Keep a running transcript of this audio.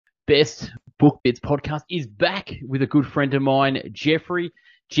Best Book Bits podcast is back with a good friend of mine, Jeffrey.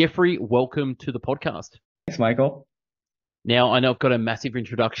 Jeffrey, welcome to the podcast. Thanks, Michael. Now, I know I've got a massive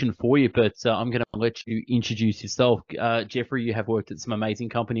introduction for you, but I'm going to let you introduce yourself. Jeffrey, you have worked at some amazing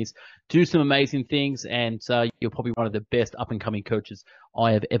companies, do some amazing things, and you're probably one of the best up-and-coming coaches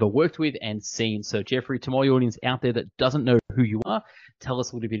I have ever worked with and seen. So, Jeffrey, to my audience out there that doesn't know who you are, tell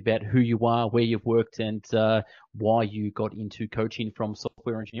us a little bit about who you are, where you've worked, and why you got into coaching from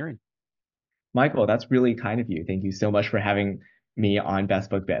software engineering. Michael, that's really kind of you. Thank you so much for having me on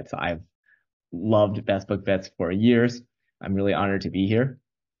Best Book Bets. I've loved Best Book Bets for years. I'm really honored to be here.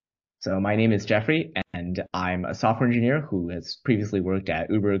 So my name is Jeffrey, and I'm a software engineer who has previously worked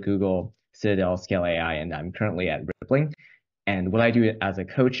at Uber, Google, Citadel, Scale AI, and I'm currently at Rippling. And what I do as a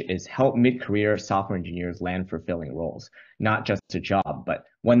coach is help mid-career software engineers land fulfilling roles, not just a job, but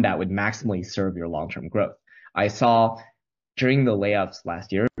one that would maximally serve your long-term growth. I saw during the layoffs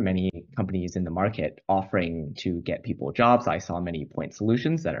last year, many companies in the market offering to get people jobs. I saw many point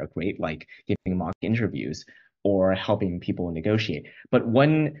solutions that are great, like giving mock interviews or helping people negotiate. But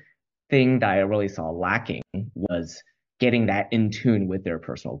one thing that I really saw lacking was getting that in tune with their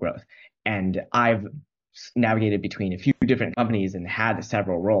personal growth. And I've navigated between a few different companies and had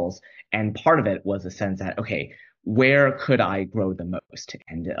several roles. And part of it was a sense that, okay, where could I grow the most?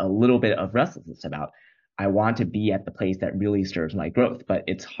 And a little bit of restlessness about, I want to be at the place that really serves my growth, but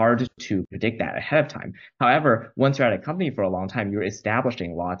it's hard to predict that ahead of time. However, once you're at a company for a long time, you're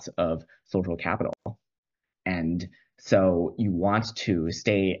establishing lots of social capital. And so you want to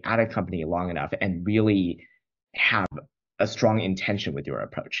stay at a company long enough and really have a strong intention with your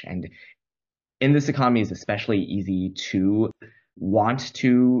approach. And in this economy, it's especially easy to want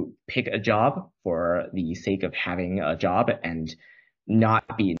to pick a job for the sake of having a job and not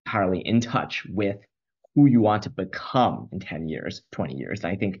be entirely in touch with who you want to become in 10 years, 20 years.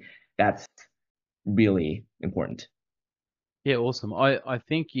 I think that's really important. Yeah, awesome. I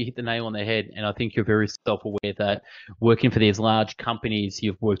think you hit the nail on the head, and I think you're very self-aware that working for these large companies,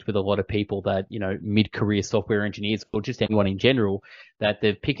 you've worked with a lot of people that, mid-career software engineers or just anyone in general, that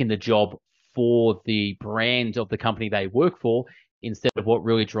they're picking the job for the brand of the company they work for instead of what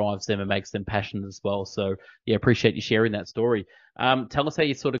really drives them and makes them passionate as well. So, yeah, appreciate you sharing that story. Tell us how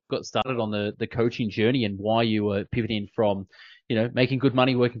you sort of got started on the coaching journey and why you were pivoting from making good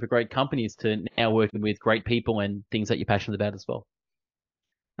money working for great companies to now working with great people and things that you're passionate about as well.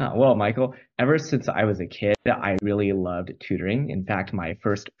 Well, Michael, ever since I was a kid, I really loved tutoring. In fact, my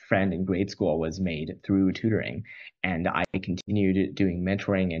first friend in grade school was made through tutoring, and I continued doing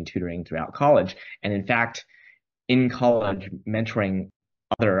mentoring and tutoring throughout college. And in fact, in college, mentoring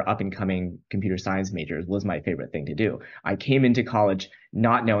other up-and-coming computer science majors was my favorite thing to do. I came into college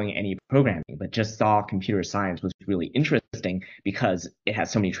not knowing any programming, but just saw computer science was really interesting because it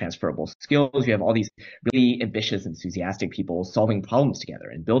has so many transferable skills. You have all these really ambitious, enthusiastic people solving problems together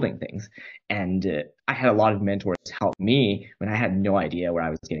and building things. And I had a lot of mentors help me when I had no idea where I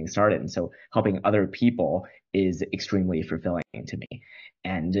was getting started. And so helping other people is extremely fulfilling to me.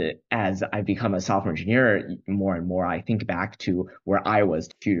 And as I've become a software engineer more and more, I think back to where I was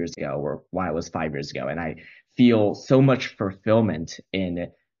 2 years ago or why I was 5 years ago. And I feel so much fulfillment in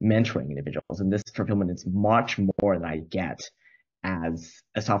mentoring individuals. And this fulfillment is much more than I get as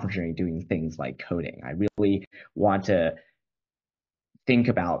a software engineer doing things like coding. I really want to think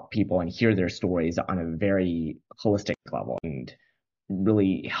about people and hear their stories on a very holistic level and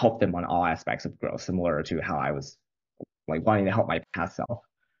really help them on all aspects of growth, similar to how I was like wanting to help my past self.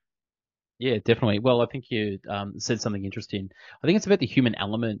 Yeah, definitely. Well, I think you said something interesting. I think it's about the human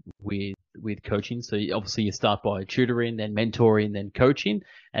element with coaching. So obviously you start by tutoring, then mentoring, then coaching,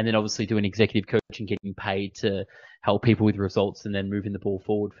 and then obviously doing executive coaching, getting paid to help people with results and then moving the ball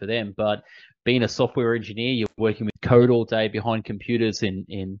forward for them. But being a software engineer, you're working with code all day behind computers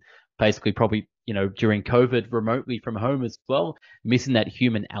in basically probably, during COVID remotely from home as well, missing that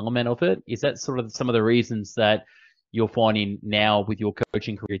human element of it. Is that sort of some of the reasons that you're finding now with your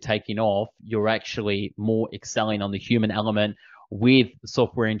coaching career taking off, you're actually more excelling on the human element with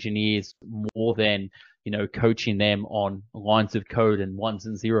software engineers more than, coaching them on lines of code and ones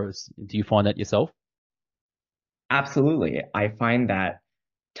and zeros? Do you find that yourself? Absolutely. I find that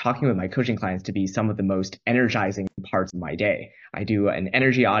talking with my coaching clients to be some of the most energizing parts of my day. I do an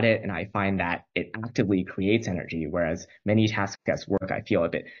energy audit and I find that it actively creates energy, whereas many tasks at work, I feel a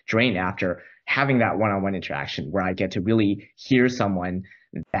bit drained after having that one-on-one interaction where I get to really hear someone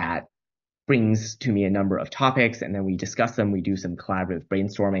that brings to me a number of topics and then we discuss them, we do some collaborative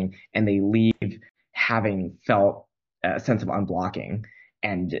brainstorming, and they leave having felt a sense of unblocking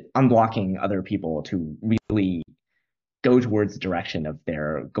and unblocking other people to really go towards the direction of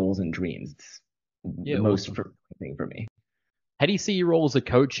their goals and dreams. It's the Yeah, most awesome. fulfilling thing for me. How do you see your role as a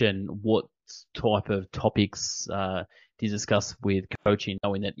coach, and what type of topics do you discuss with coaching?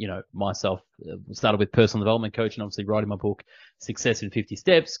 Knowing that, myself started with personal development coaching, obviously writing my book, Success in 50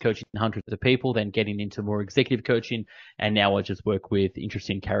 Steps, coaching hundreds of people, then getting into more executive coaching. And now I just work with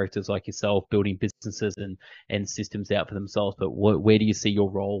interesting characters like yourself, building businesses and systems out for themselves. But where do you see your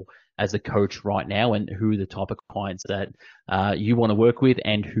role as a coach right now, and who are the type of clients that you want to work with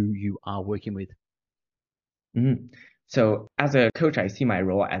and who you are working with? Mhm. So as a coach, I see my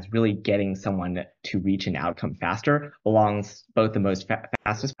role as really getting someone to reach an outcome faster along both the most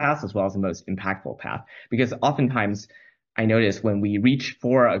fastest path as well as the most impactful path. Because oftentimes I notice when we reach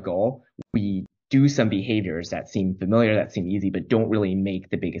for a goal, we do some behaviors that seem familiar, that seem easy, but don't really make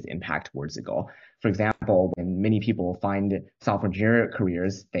the biggest impact towards the goal. For example, when many people find software engineer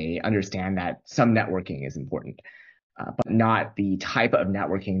careers, they understand that some networking is important, but not the type of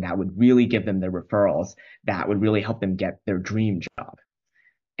networking that would really give them the referrals that would really help them get their dream job.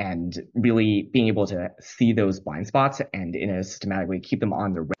 And really being able to see those blind spots and in a systematic way keep them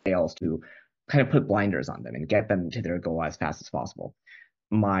on the rails to kind of put blinders on them and get them to their goal as fast as possible.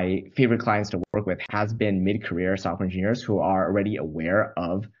 My favorite clients to work with has been mid-career software engineers who are already aware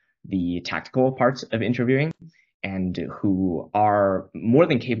of the tactical parts of interviewing and who are more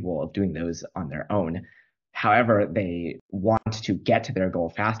than capable of doing those on their own. However, they want to get to their goal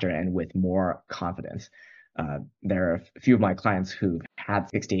faster and with more confidence. There are a few of my clients who've had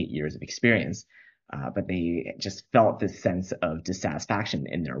 6 to 8 years of experience, but they just felt this sense of dissatisfaction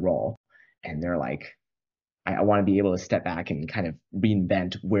in their role. And they're like, I want to be able to step back and kind of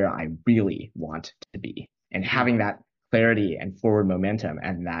reinvent where I really want to be. And having that clarity and forward momentum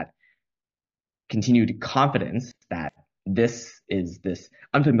and that continued confidence that this is this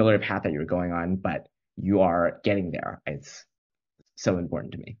unfamiliar path that you're going on, but you are getting there. It's so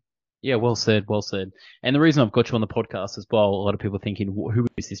important to me. Yeah, well said, well said. And the reason I've got you on the podcast as well, a lot of people are thinking, who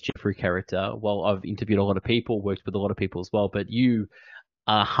is this Jeffrey character? Well, I've interviewed a lot of people, worked with a lot of people as well, but you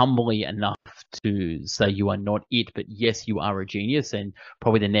are humbly enough to say you are not it, but yes, you are a genius and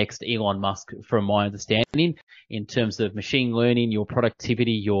probably the next Elon Musk, from my understanding, in terms of machine learning, your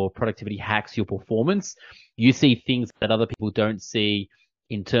productivity hacks, your performance. You see things that other people don't see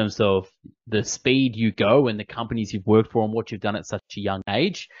in terms of the speed you go and the companies you've worked for and what you've done at such a young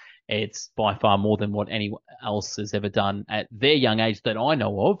age. It's by far more than what anyone else has ever done at their young age that I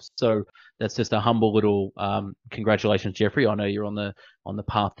know of. So that's just a humble little congratulations, Jeffrey. I know you're on the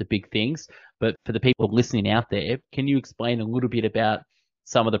path to big things. But for the people listening out there, can you explain a little bit about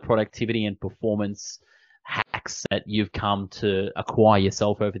some of the productivity and performance hacks that you've come to acquire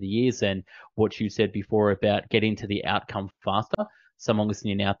yourself over the years, and what you said before about getting to the outcome faster? Someone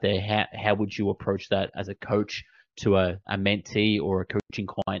listening out there, how would you approach that as a coach to a mentee or a coaching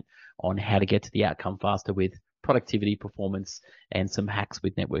client on how to get to the outcome faster with productivity, performance, and some hacks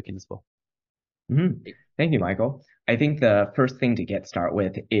with networking as well? Mm-hmm. Thank you, Michael. I think the first thing to get started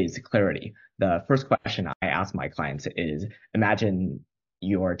with is clarity. The first question I ask my clients is, imagine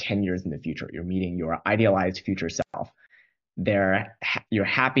you're 10 years in the future. You're meeting your idealized future self. You're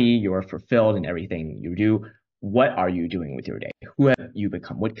happy, you're fulfilled in everything you do. What are you doing with your day? Who have you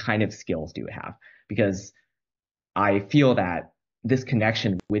become? What kind of skills do you have? Because I feel that this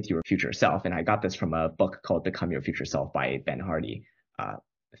connection with your future self, and I got this from a book called Become Your Future Self by Ben Hardy a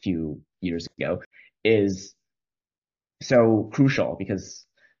few years ago, is so crucial because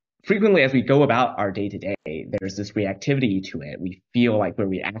frequently as we go about our day to day, there's this reactivity to it. We feel like we're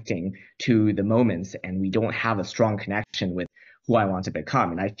reacting to the moments and we don't have a strong connection with who I want to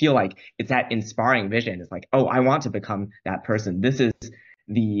become. And I feel like it's that inspiring vision. It's like, oh, I want to become that person. This is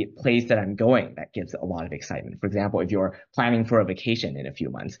the place that I'm going that gives a lot of excitement. For example, if you're planning for a vacation in a few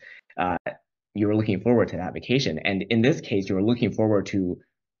months, uh, you're looking forward to that vacation. And in this case, you're looking forward to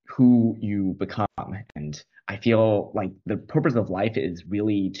who you become. And I feel like the purpose of life is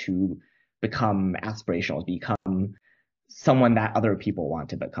really to become aspirational, become someone that other people want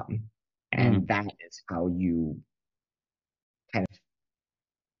to become. Mm, And that is how you kind of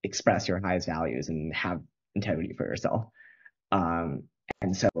express your highest values and have integrity for yourself. Um,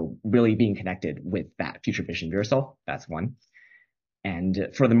 and so really being connected with that future vision of yourself, that's one. And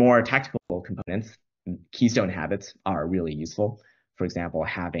for the more tactical components, keystone habits are really useful. For example,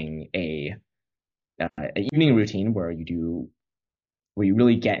 having an evening routine where you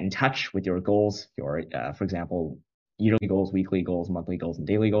really get in touch with your goals, for example, yearly goals, weekly goals, monthly goals, and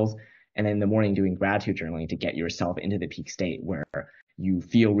daily goals. And then in the morning doing gratitude journaling to get yourself into the peak state where you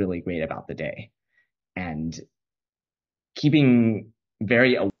feel really great about the day. And keeping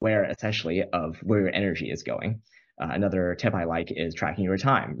very aware, essentially, of where your energy is going. Another tip I like is tracking your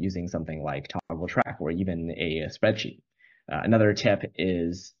time using something like Toggle Track or even a spreadsheet. Another tip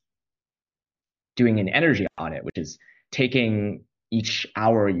is doing an energy audit, which is taking each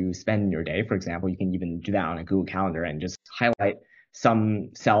hour you spend in your day. For example, you can even do that on a Google Calendar and just highlight some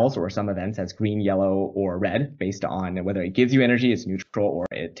cells or some events as green, yellow, or red based on whether it gives you energy, it's neutral, or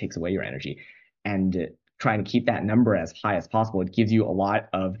it takes away your energy. And trying to keep that number as high as possible. It gives you a lot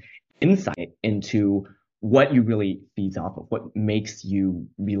of insight into what you really feeds off of, what makes you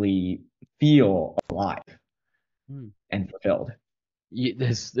really feel alive and fulfilled. Yeah,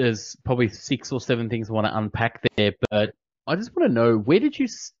 there's probably 6 or 7 things I want to unpack there, but I just want to know where did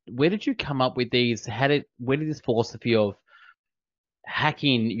you come up with these? Where did this philosophy of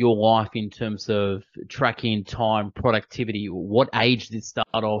hacking your life in terms of tracking time, productivity? What age did it start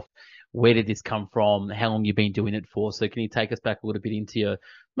off? Where did this come from? How long you been doing it for? So can you take us back a little bit into your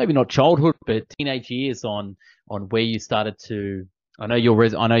maybe not childhood, but teenage years on where you started to? I know your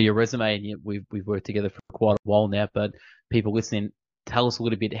resume, and we've worked together for quite a while now. But people listening, tell us a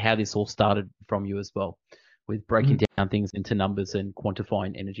little bit how this all started from you as well, with breaking down things into numbers and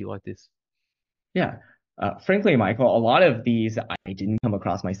quantifying energy like this. Yeah. Frankly, Michael, a lot of these I didn't come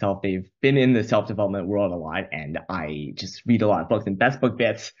across myself. They've been in the self-development world a lot, and I just read a lot of books. And Best Book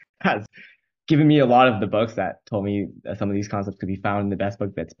Bits has given me a lot of the books that told me that some of these concepts could be found in the Best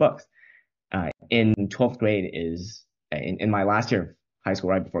Book Bits books. In 12th grade is in my last year of high school,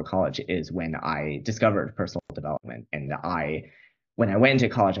 right before college, is when I discovered personal development. And when I went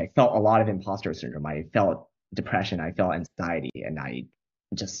into college, I felt a lot of imposter syndrome. I felt depression. I felt anxiety, and I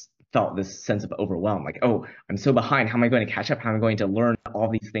just felt this sense of overwhelm. Like, oh, I'm so behind. How am I going to catch up? How am I going to learn all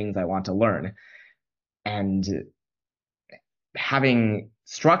these things I want to learn? And having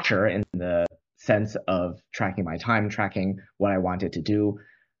structure in the sense of tracking my time, tracking what I wanted to do,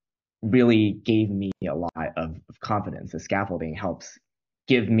 really gave me a lot of confidence. The scaffolding helps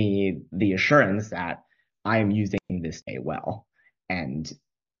give me the assurance that I am using this day well. And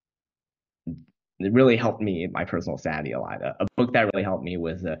it really helped me in my personal sanity a lot. A book that really helped me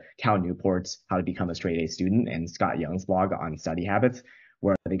was Cal Newport's How to Become a Straight A Student and Scott Young's blog on study habits,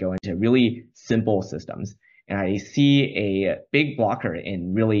 where they go into really simple systems. And I see a big blocker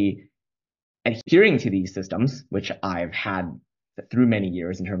in really adhering to these systems, which I've had through many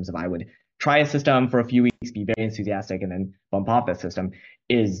years in terms of I would try a system for a few weeks, be very enthusiastic, and then bump off that system,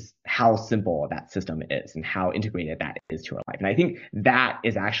 is how simple that system is and how integrated that is to our life. And I think that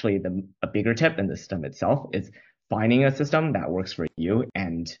is actually a bigger tip than the system itself, is finding a system that works for you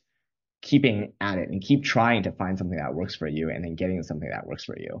and keeping at it and keep trying to find something that works for you and then getting something that works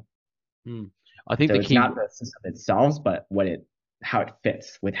for you. I think So the it's key not the system itself, but how it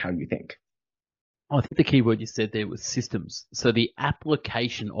fits with how you think. I think the key word you said there was systems. So the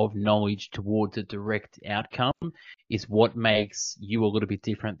application of knowledge towards a direct outcome is what makes you a little bit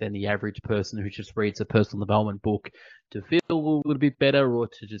different than the average person who just reads a personal development book to feel a little bit better or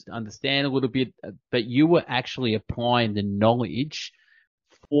to just understand a little bit. But you were actually applying the knowledge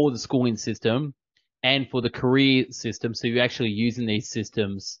for the schooling system and for the career system. So you're actually using these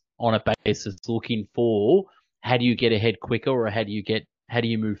systems on a basis looking for how do you get ahead quicker or how do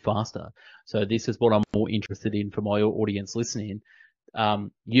you move faster? So this is what I'm more interested in for my audience listening.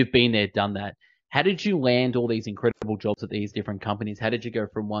 You've been there, done that. How did you land all these incredible jobs at these different companies? How did you go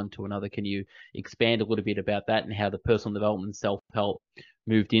from one to another? Can you expand a little bit about that and how the personal development self-help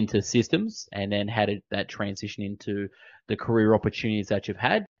moved into systems and then how did that transition into the career opportunities that you've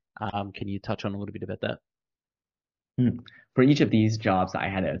had? Can you touch on a little bit about that? For each of these jobs, I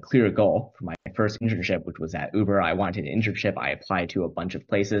had a clear goal. For my first internship, which was at Uber, I wanted an internship. I applied to a bunch of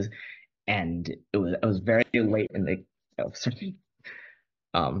places, and it was very late in the. Oh, sorry.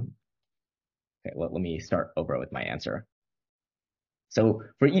 Okay, let me start over with my answer. So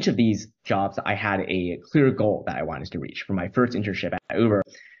for each of these jobs, I had a clear goal that I wanted to reach. For my first internship at Uber,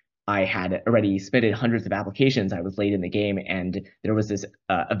 I had already submitted hundreds of applications. I was late in the game, and there was this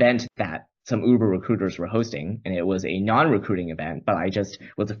event that some Uber recruiters were hosting, and it was a non-recruiting event, but I just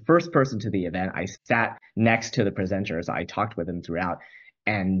was the first person to the event. I sat next to the presenters. I talked with them throughout,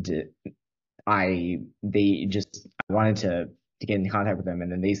 and I wanted to get in contact with them,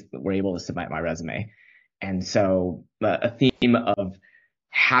 and then they were able to submit my resume. And so a theme of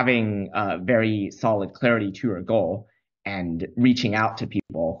having very solid clarity to your goal and reaching out to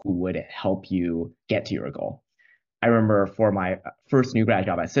people who would help you get to your goal. I remember for my first new grad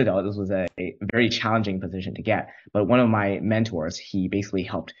job at Citadel, this was a very challenging position to get, but one of my mentors, he basically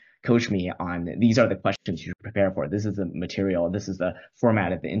helped coach me on these are the questions you should prepare for. This is the material. This is the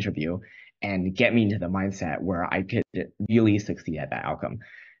format of the interview, and get me into the mindset where I could really succeed at that outcome.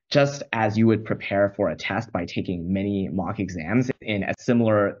 just as you would prepare for a test by taking many mock exams in as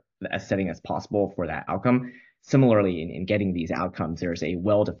similar a setting as possible for that outcome. Similarly, in getting these outcomes, there's a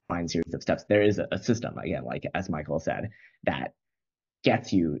well-defined series of steps. There is a system, again, like as Michael said, that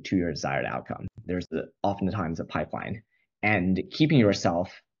gets you to your desired outcome. There's oftentimes a pipeline, and keeping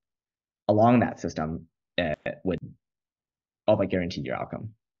yourself along that system would all but guarantee your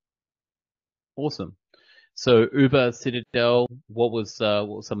outcome. Awesome. So Uber, Citadel, what were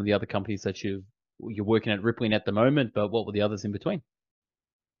some of the other companies that you're working at Rippling at the moment, but what were the others in between?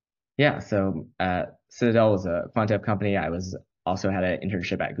 Yeah, so Citadel was a quant dev company. I was also had an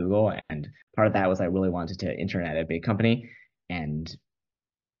internship at Google, and part of that was I really wanted to intern at a big company, and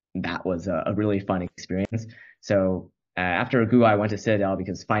that was a really fun experience. So after Google, I went to Citadel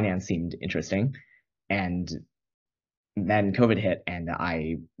because finance seemed interesting, and then COVID hit, and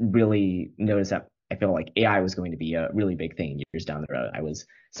I really noticed that I feel like AI was going to be a really big thing years down the road. I was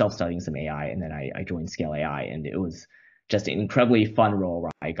self-studying some AI, and then I joined Scale AI, and it was just an incredibly fun role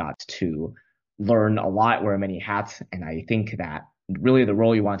where I got to learn a lot, wear many hats, and I think that really the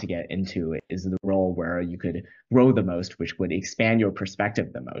role you want to get into is the role where you could grow the most, which would expand your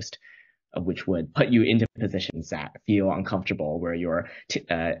perspective the most, which would put you into positions that feel uncomfortable, where you're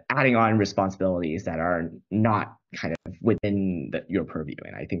adding on responsibilities that are not kind of within your purview.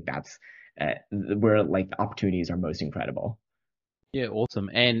 And I think that's where like the opportunities are most incredible. Yeah, awesome.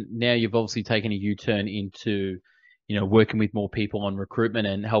 And now you've obviously taken a U-turn into, working with more people on recruitment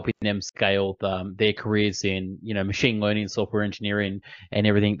and helping them scale their careers in, machine learning, software engineering, and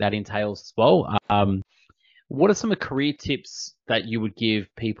everything that entails as well. What are some of the career tips that you would give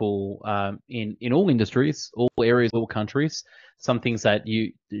people in all industries, all areas, all countries? Some things that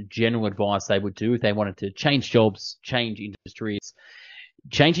general advice they would do if they wanted to change jobs, change industries.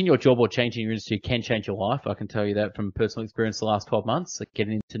 Changing your job or changing your industry can change your life. I can tell you that from personal experience the last 12 months. Like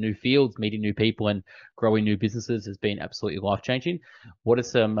getting into new fields, meeting new people, and growing new businesses has been absolutely life changing. What are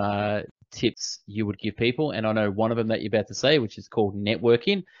some tips you would give people? And I know one of them that you're about to say, which is called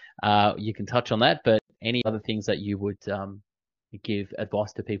networking. You can touch on that, but any other things that you would give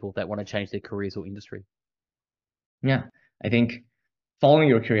advice to people that want to change their careers or industry? Yeah, I think following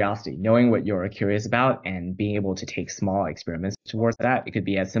your curiosity, knowing what you're curious about, and being able to take small experiments towards that. It could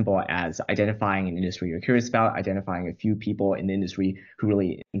be as simple as identifying an industry you're curious about, identifying a few people in the industry who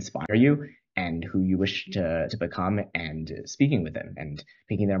really inspire you and who you wish to become, and speaking with them and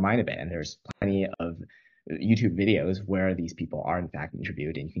picking their mind a bit. And there's plenty of YouTube videos where these people are in fact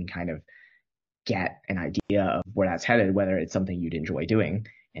interviewed, and you can kind of get an idea of where that's headed, whether it's something you'd enjoy doing.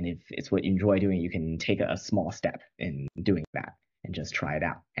 And if it's what you enjoy doing, you can take a small step in doing that and just try it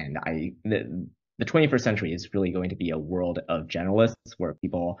out. And the 21st century is really going to be a world of generalists where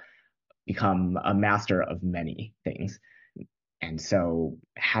people become a master of many things. And so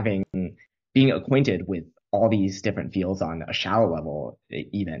being acquainted with all these different fields on a shallow level,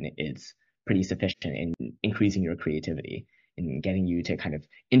 even, is pretty sufficient in increasing your creativity, in getting you to kind of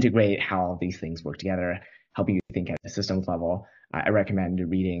integrate how these things work together, helping you think at a systems level. I recommend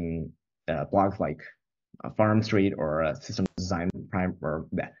reading blogs like Farm Street or a systems design primer, or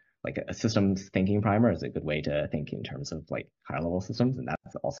like a systems thinking primer is a good way to think in terms of like higher level systems. And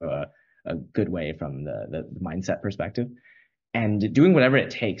that's also a good way from the mindset perspective. And doing whatever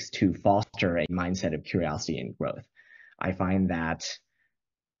it takes to foster a mindset of curiosity and growth. I find that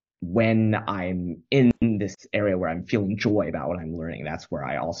when I'm in this area where I'm feeling joy about what I'm learning, that's where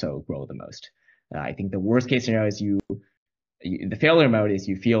I also grow the most. I think the worst case scenario is the failure mode is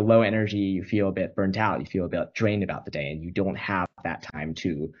you feel low energy, you feel a bit burnt out, you feel a bit drained about the day, and you don't have that time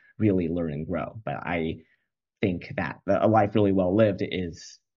to really learn and grow. But I think that a life really well lived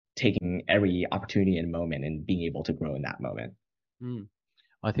is taking every opportunity and moment and being able to grow in that moment. Mm.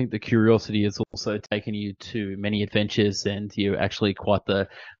 I think the curiosity has also taken you to many adventures, and you're actually quite the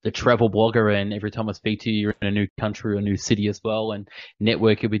travel blogger. And every time I speak to you, you're in a new country or a new city as well, and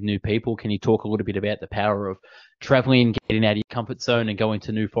networking with new people. Can you talk a little bit about the power of traveling, getting out of your comfort zone, and going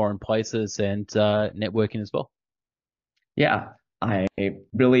to new foreign places and networking as well? Yeah, I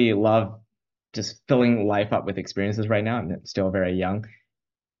really love just filling life up with experiences right now. I'm still very young,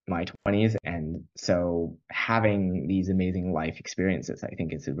 my 20s, and so having these amazing life experiences, I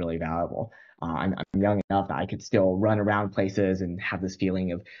think, is really valuable. I'm young enough that I could still run around places and have this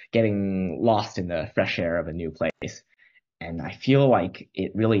feeling of getting lost in the fresh air of a new place. And I feel like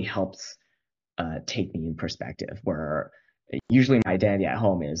it really helps take me in perspective, where usually my identity at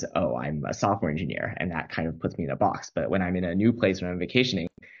home is, oh, I'm a software engineer, and that kind of puts me in a box. But when I'm in a new place, when I'm vacationing,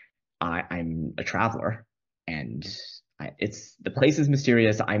 I'm a traveler, and it's the place is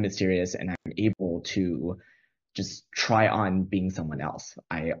mysterious, I'm mysterious, and I'm able to just try on being someone else.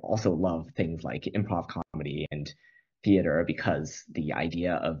 I also love things like improv comedy and theater because the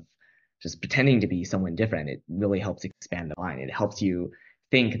idea of just pretending to be someone different, it really helps expand the mind. It helps you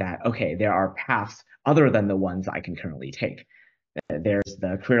think that, okay, there are paths other than the ones I can currently take. There's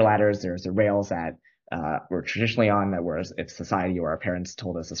the career ladders, there's the rails that we're traditionally on, that whereas if society or our parents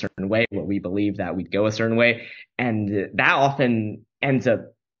told us a certain way, what we believe that we'd go a certain way. And that often ends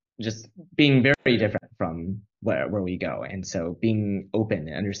up just being very different from where we go. And so being open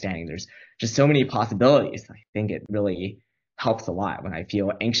and understanding there's just so many possibilities, I think it really helps a lot when I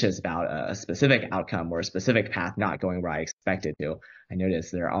feel anxious about a specific outcome or a specific path not going where I expect it to. I notice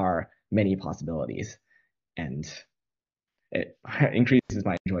there are many possibilities, and it increases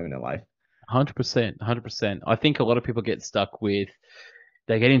my enjoyment in life. 100%, 100%. I think a lot of people get stuck with,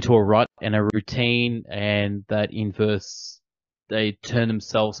 they get into a rut and a routine, and that inverse, they turn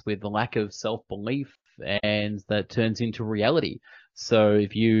themselves with the lack of self-belief, and that turns into reality. So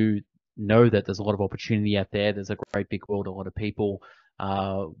if you know that there's a lot of opportunity out there, there's a great big world, a lot of people,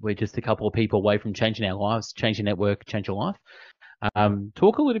 we're just a couple of people away from changing our lives, change your network, change your life.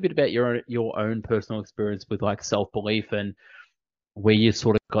 Talk a little bit about your own personal experience with like self-belief, and where you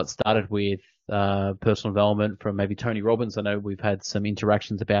sort of got started with personal development from maybe Tony Robbins. I know we've had some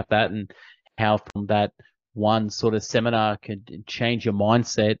interactions about that, and how from that one sort of seminar could change your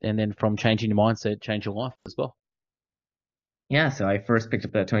mindset, and then from changing your mindset, change your life as well. Yeah, so I first picked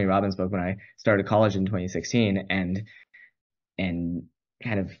up that Tony Robbins book when I started college in 2016, and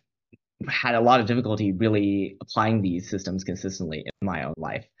kind of had a lot of difficulty really applying these systems consistently in my own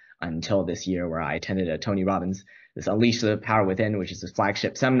life until this year, where I attended a Tony Robbins, this Unleash the Power Within, which is his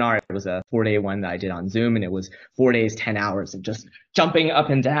flagship seminar. It was a 4-day one that I did on Zoom, and it was 4 days, 10 hours of just jumping up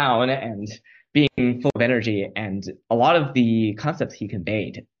and down and being full of energy. And a lot of the concepts he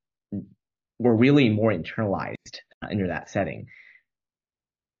conveyed were really more internalized under that setting.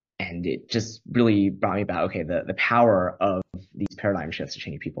 And it just really brought me back, okay, the power of these paradigm shifts to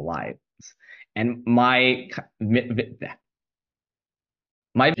change people's lives. And my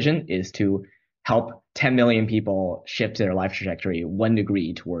vision is to help 10 million people shift their life trajectory 1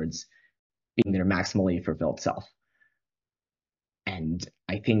 degree towards being their maximally fulfilled self. And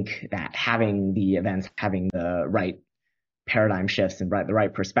I think that having the events, having the right paradigm shifts and the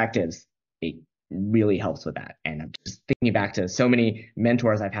right perspectives, it really helps with that. And I'm just thinking back to so many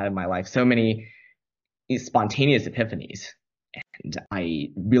mentors I've had in my life, so many spontaneous epiphanies. And I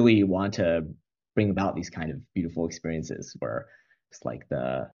really want to bring about these kind of beautiful experiences where it's like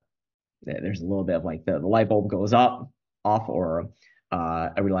there's a little bit of like the light bulb goes off, or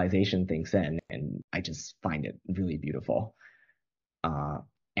a realization sinks in, and I just find it really beautiful.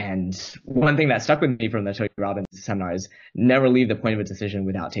 And one thing that stuck with me from the Tony Robbins seminar is never leave the point of a decision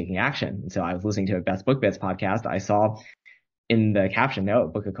without taking action. And so I was listening to a Best Book Bits podcast. I saw in the caption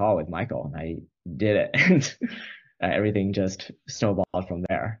note, book a call with Michael, and I did it. And everything just snowballed from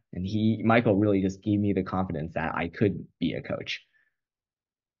there. And Michael really just gave me the confidence that I could be a coach.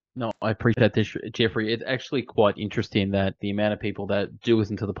 No, I appreciate this, Jeffrey. It's actually quite interesting that the amount of people that do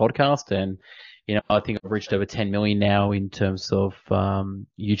listen to the podcast, and I think I've reached over 10 million now in terms of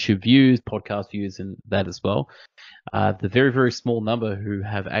YouTube views, podcast views, and that as well. The very, very small number who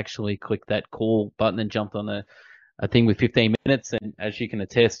have actually clicked that call button and jumped on a thing with 15 minutes, and as you can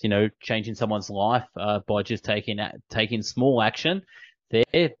attest, changing someone's life by just taking small action.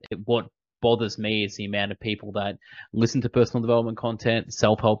 What bothers me is the amount of people that listen to personal development content,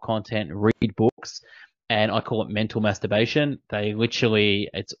 self-help content, read books, and I call it mental masturbation. They literally,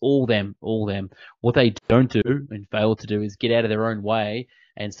 it's all them. What they don't do and fail to do is get out of their own way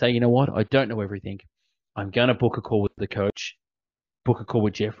and say, you know what, I don't know everything. I'm going to book a call with the coach, book a call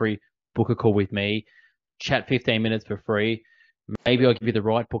with Jeffrey, book a call with me, chat 15 minutes for free. Maybe I'll give you the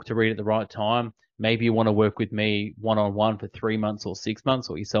right book to read at the right time. Maybe you want to work with me one-on-one for 3 months or 6 months,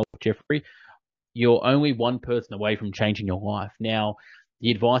 or yourself, Jeffrey. You're only one person away from changing your life. Now,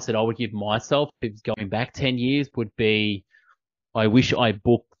 the advice that I would give myself, if it's going back 10 years, would be, I wish I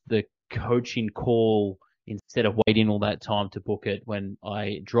booked the coaching call instead of waiting all that time to book it, when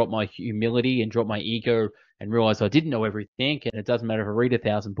I dropped my humility and dropped my ego and realized I didn't know everything, and it doesn't matter if I read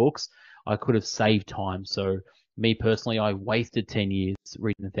 1,000 books, I could have saved time. So me personally, I wasted 10 years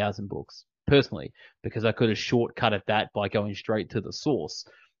reading 1,000 books personally, because I could have shortcutted that by going straight to the source,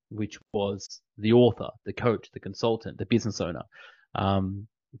 which was the author, the coach, the consultant, the business owner.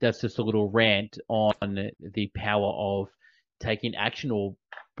 That's just a little rant on the power of taking action or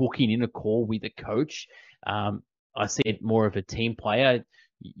booking in a call with a coach. I see it more of a team player.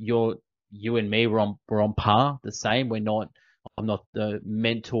 You and me were on par, the same. We're not I'm not the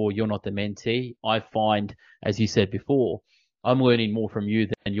mentor, you're not the mentee. I find, as you said before, I'm learning more from you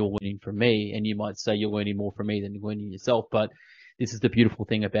than you're learning from me. And you might say you're learning more from me than you're learning yourself. But this is the beautiful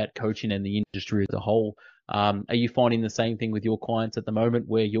thing about coaching and the industry as a whole. Are you finding the same thing with your clients at the moment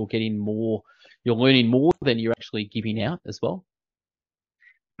where you're getting more, you're learning more than you're actually giving out as well?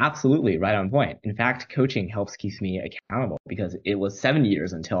 Absolutely, right on point. In fact, coaching helps keeps me accountable because it was 7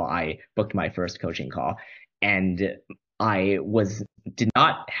 years until I booked my first coaching call, and I was did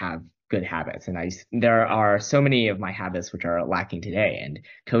not have good habits, and there are so many of my habits which are lacking today, and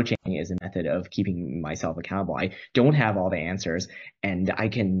coaching is a method of keeping myself accountable. I don't have all the answers, and I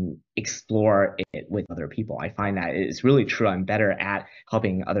can explore it with other people. I find that it's really true. I'm better at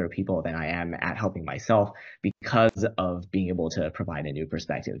helping other people than I am at helping myself because of being able to provide a new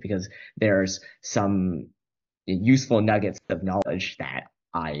perspective, because there's some useful nuggets of knowledge that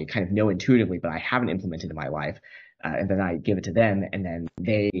I kind of know intuitively, but I haven't implemented in my life. And then I give it to them, and then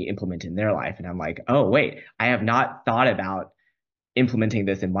they implement in their life. And I'm like, oh, wait, I have not thought about implementing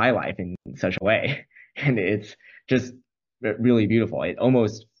this in my life in such a way. And it's just really beautiful. It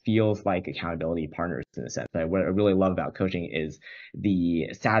almost feels like accountability partners in a sense. But what I really love about coaching is the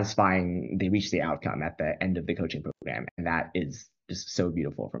satisfying, they reach the outcome at the end of the coaching program. And that is just so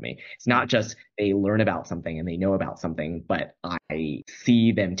beautiful for me. It's not just they learn about something and they know about something, but I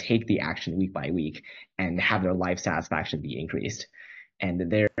see them take the action week by week and have their life satisfaction be increased. And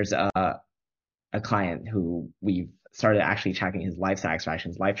there's a client who we've started actually tracking his life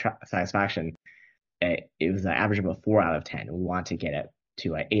satisfaction. His satisfaction, it was an average of a 4 out of 10. We want to get it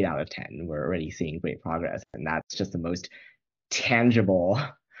to an 8 out of 10. We're already seeing great progress, and that's just the most tangible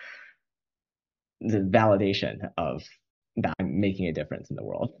validation of that I'm making a difference in the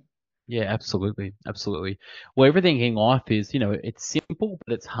world. Yeah, absolutely. Absolutely. Well, everything in life is, it's simple,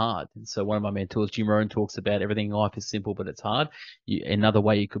 but it's hard. And so one of my mentors, Jim Rohn, talks about everything in life is simple, but it's hard. Another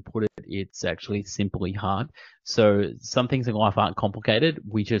way you could put it, it's actually simply hard. So some things in life aren't complicated.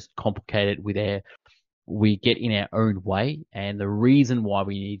 We just complicate it we get in our own way. And the reason why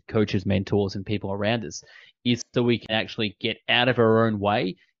we need coaches, mentors, and people around us is so we can actually get out of our own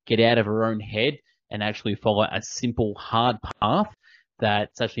way, get out of our own head, and actually follow a simple, hard path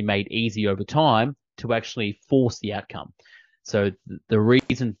that's actually made easy over time to actually force the outcome. So the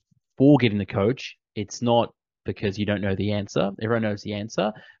reason for getting the coach, it's not because you don't know the answer. Everyone knows the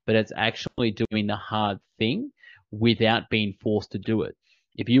answer, but it's actually doing the hard thing without being forced to do it.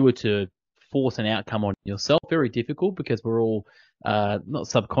 If you were to force an outcome on yourself, very difficult because we're all not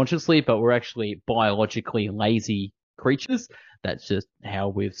subconsciously, but we're actually biologically lazy creatures. That's just how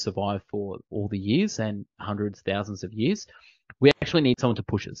we've survived for all the years and hundreds, thousands of years. We actually need someone to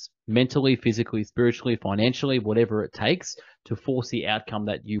push us mentally, physically, spiritually, financially, whatever it takes to force the outcome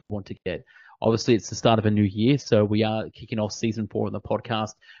that you want to get. Obviously, it's the start of a new year, so we are kicking off season 4 of the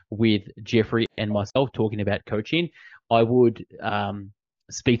podcast with Jeffrey and myself talking about coaching. I would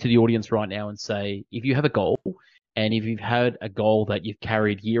speak to the audience right now and say, if you have a goal, and if you've had a goal that you've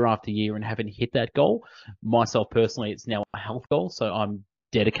carried year after year and haven't hit that goal, myself personally, it's now a health goal. So I'm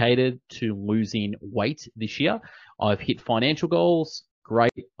dedicated to losing weight this year. I've hit financial goals,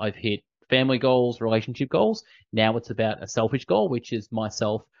 great. I've hit family goals, relationship goals. Now it's about a selfish goal, which is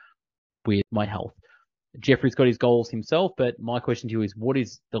myself with my health. Jeffrey's got his goals himself, but my question to you is, what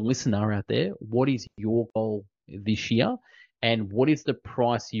is the listener out there? What is your goal this year? And what is the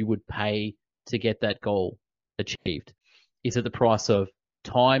price you would pay to get that goal achieved? Is it the price of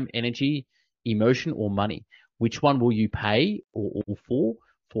time, energy, emotion, or money? Which one will you pay or all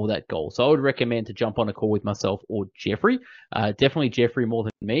for that goal? So I would recommend to jump on a call with myself or Jeffrey. Definitely Jeffrey more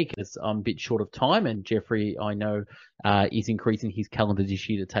than me because I'm a bit short of time, and Jeffrey, I know, is increasing his calendar this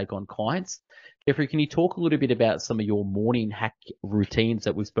year to take on clients. Jeffrey, can you talk a little bit about some of your morning hack routines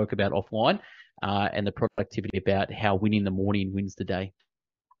that we spoke about offline, and the productivity about how winning the morning wins the day?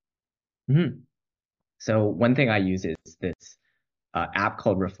 Mm-hmm. So one thing I use is this app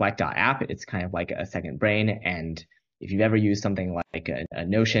called Reflect.app. It's kind of like a second brain. And if you've ever used something like a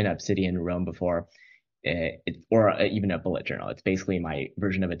Notion, Obsidian, Roam before, or even a bullet journal, it's basically my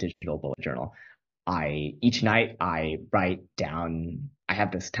version of a digital bullet journal. Each night I write down, I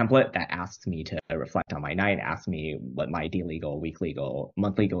have this template that asks me to reflect on my night, asks me what my daily goal, weekly goal,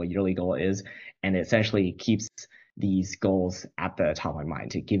 monthly goal, yearly goal is, and it essentially keeps these goals at the top of my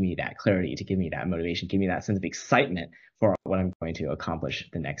mind to give me that clarity, to give me that motivation, give me that sense of excitement for what I'm going to accomplish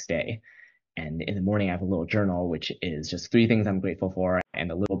the next day. And in the morning, I have a little journal, which is just 3 things I'm grateful for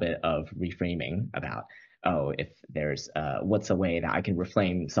and a little bit of reframing about, oh, if there's what's a way that I can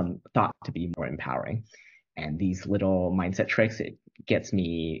reframe some thought to be more empowering. And these little mindset tricks, it gets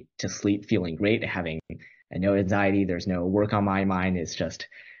me to sleep feeling great, having and no anxiety. There's no work on my mind. It's just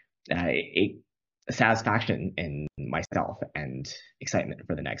a satisfaction in myself and excitement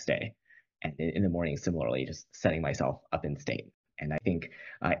for the next day. And in the morning, similarly, just setting myself up in state. And I think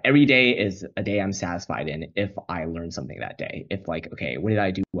every day is a day I'm satisfied in if I learn something that day. If like, okay, what did I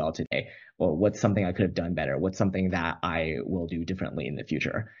do well today? Well, what's something I could have done better? What's something that I will do differently in the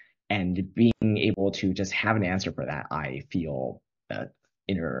future? And being able to just have an answer for that, I feel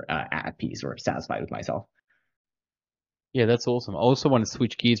inner at peace or satisfied with myself. Yeah, that's awesome. I also want to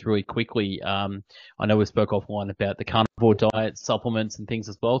switch gears really quickly. I know we spoke offline about the carnivore diet, supplements, and things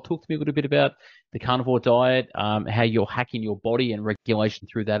as well. Talk to me a little bit about the carnivore diet, how you're hacking your body and regulation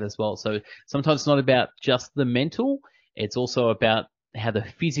through that as well. So sometimes it's not about just the mental, it's also about how the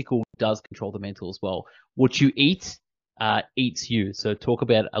physical does control the mental as well. What you eat eats you. So talk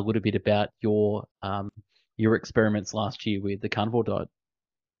about a little bit about your experiments last year with the carnivore diet.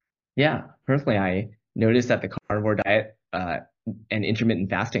 Yeah, personally, I noticed that the carnivore diet and intermittent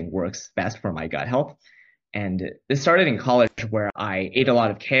fasting works best for my gut health. And this started in college where I ate a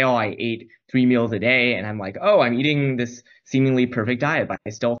lot of kale. I ate 3 meals a day, and I'm like, oh, I'm eating this seemingly perfect diet, but I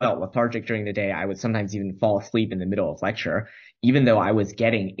still felt lethargic during the day. I would sometimes even fall asleep in the middle of lecture, even though I was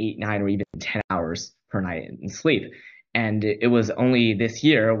getting 8, 9, or even 10 hours per night in sleep. And it was only this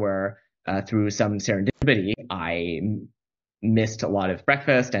year where, through some serendipity, I missed a lot of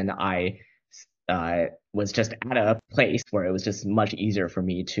breakfast, and I was just at a place where it was just much easier for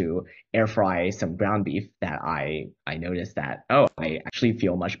me to air fry some ground beef that I noticed that, oh, I actually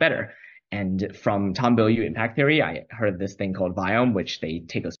feel much better. And from Tom Bilyeu Impact Theory, I heard this thing called Viome, which they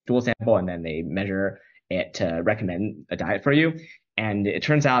take a stool sample and then they measure it to recommend a diet for you. And it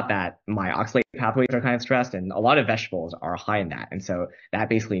turns out that my oxalate pathways are kind of stressed, and a lot of vegetables are high in that. And so that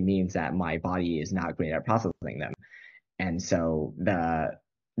basically means that my body is not great at processing them. And so the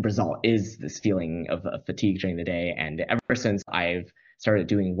result is this feeling of fatigue during the day. And ever since I've started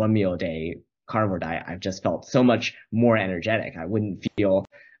doing 1 meal a day carnivore diet, I've just felt so much more energetic. I wouldn't feel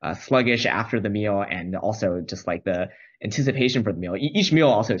sluggish after the meal, and also just like the anticipation for the meal. Each meal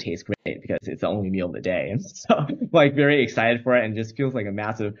also tastes great because it's the only meal of the day. And so like very excited for it, and just feels like a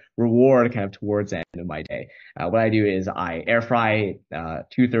massive reward kind of towards the end of my day. What I do is I air fry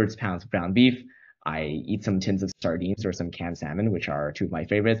 2/3 pounds of ground beef. I eat some tins of sardines or some canned salmon, which are two of my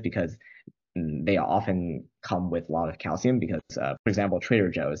favorites because they often come with a lot of calcium. Because, for example,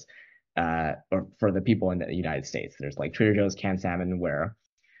 Trader Joe's, or for the people in the United States, there's like Trader Joe's canned salmon where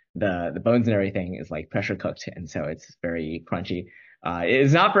the bones and everything is like pressure cooked, and so it's very crunchy.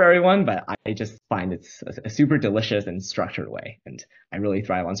 It's not for everyone, but I just find it's a super delicious and structured way, and I really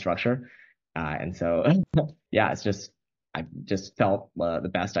thrive on structure. And so, yeah, it's just I just felt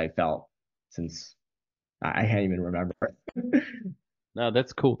the best I felt since I can't even remember. No,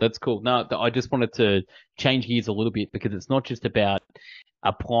 that's cool. That's cool. No, I just wanted to change gears a little bit because it's not just about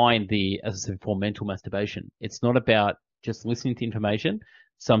applying the, as I said before, mental masturbation. It's not about just listening to information.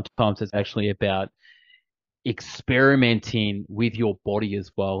 Sometimes it's actually about experimenting with your body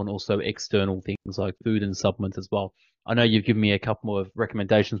as well, and also external things like food and supplements as well. I know you've given me a couple of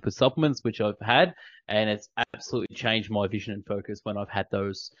recommendations for supplements, which I've had, and it's absolutely changed my vision and focus when I've had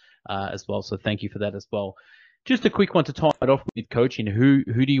those as well. So thank you for that as well. Just a quick one to tie it off with coaching. Who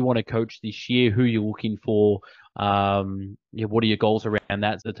do you want to coach this year? Who are you looking for? Yeah, what are your goals around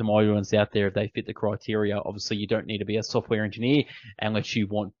that? So to my audience out there, if they fit the criteria, obviously you don't need to be a software engineer unless you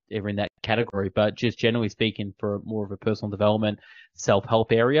want ever in that category. But just generally speaking, for more of a personal development,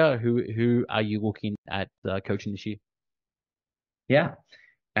 self-help area, who are you looking at coaching this year? Yeah,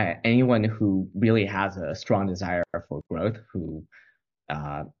 anyone who really has a strong desire for growth, who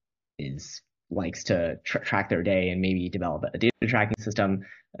uh, is likes to track their day and maybe develop a data tracking system.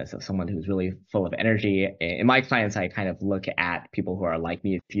 So someone who's really full of energy. In my clients, I kind of look at people who are like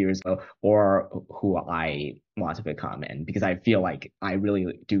me a few years ago or who I want to become. And because I feel like I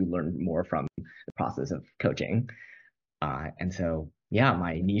really do learn more from the process of coaching. And so, yeah,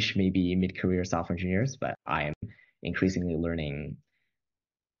 my niche may be mid-career software engineers, but I am increasingly learning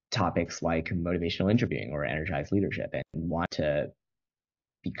topics like motivational interviewing or energized leadership and want to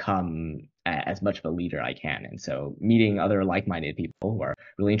become as much of a leader I can. And so meeting other like-minded people who are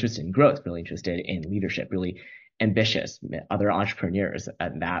really interested in growth, really interested in leadership, really ambitious, other entrepreneurs,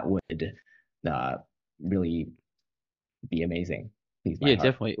 that would uh, really be amazing. Please my Yeah, heart.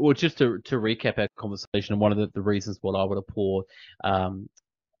 definitely. Well, just to recap our conversation, one of the reasons what I would applaud um,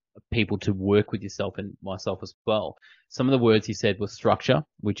 people to work with yourself and myself as well. Some of the words he said were structure,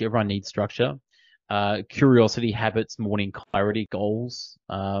 which everyone needs structure, curiosity, habits, morning clarity, goals,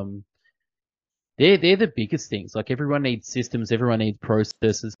 They're the biggest things. Like everyone needs systems, everyone needs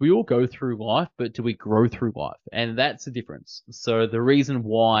processes. We all go through life, but do we grow through life? And that's the difference. So the reason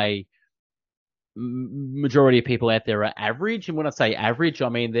why majority of people out there are average, and when I say average, I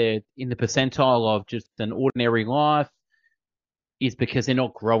mean they're in the percentile of just an ordinary life, is because they're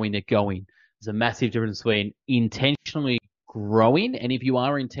not growing, they're going. There's a massive difference between intentionally growing, and if you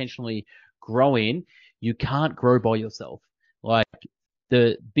are intentionally growing, you can't grow by yourself. Like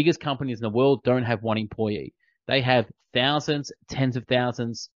the biggest companies in the world don't have one employee. They have thousands, tens of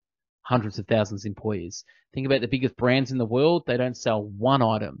thousands, hundreds of thousands of employees. Think about the biggest brands in the world. They don't sell one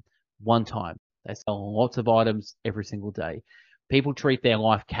item one time. They sell lots of items every single day. People treat their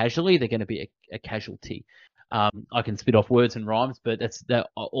life casually. They're going to be a casualty. I can spit off words and rhymes, but that's that.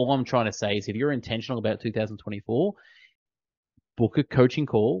 All I'm trying to say is if you're intentional about 2024, book a coaching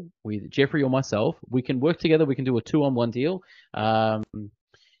call with Jeffrey or myself. We can work together. We can do a 2-on-1 deal. Um,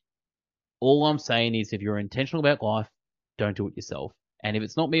 all I'm saying is if you're intentional about life, don't do it yourself. And if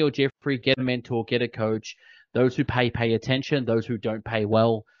it's not me or Jeffrey, get a mentor, get a coach. Those who pay attention. Those who don't pay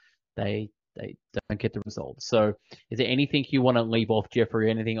well, they don't get the results. So is there anything you want to leave off, Jeffrey?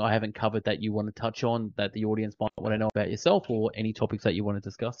 Anything I haven't covered that you want to touch on that the audience might want to know about yourself, or any topics that you want to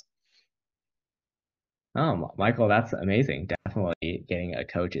discuss? Oh, Michael, that's amazing. Definitely getting a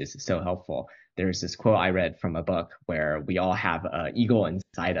coach is so helpful. There's this quote I read from a book where we all have an eagle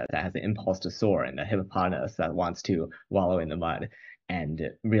inside us that has an impulse to soar and a hippopotamus that wants to wallow in the mud. And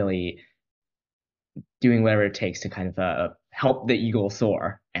really doing whatever it takes to kind of help the eagle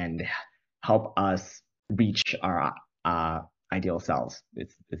soar and help us reach our ideal selves.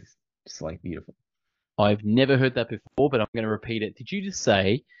 It's just like beautiful. I've never heard that before, but I'm going to repeat it. Did you just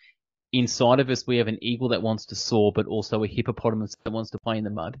say inside of us we have an eagle that wants to soar, but also a hippopotamus that wants to play in the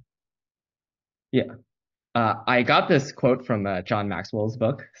mud? Yeah. I got this quote from John Maxwell's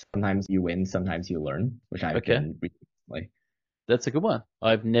book, Sometimes You Win, Sometimes You Learn, which I've Okay, been reading recently. that's a good one.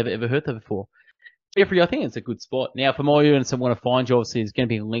 I've never ever heard that before. Jeffrey, I think it's a good spot. Now, for more audience that want to find you, obviously, there's going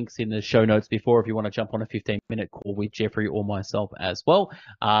to be links in the show notes before if you want to jump on a 15-minute call with Jeffrey or myself as well.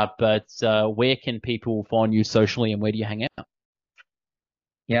 But where can people find you socially and where do you hang out?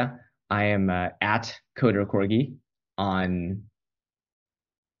 Yeah, I am at CoderCorgi on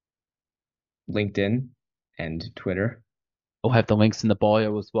LinkedIn and Twitter. I'll have the links in the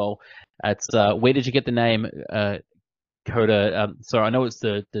bio as well. It's where did you get the name Coda? Sorry, I know it's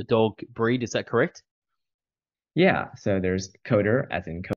the dog breed. Is that correct? Yeah, so there's Coder as in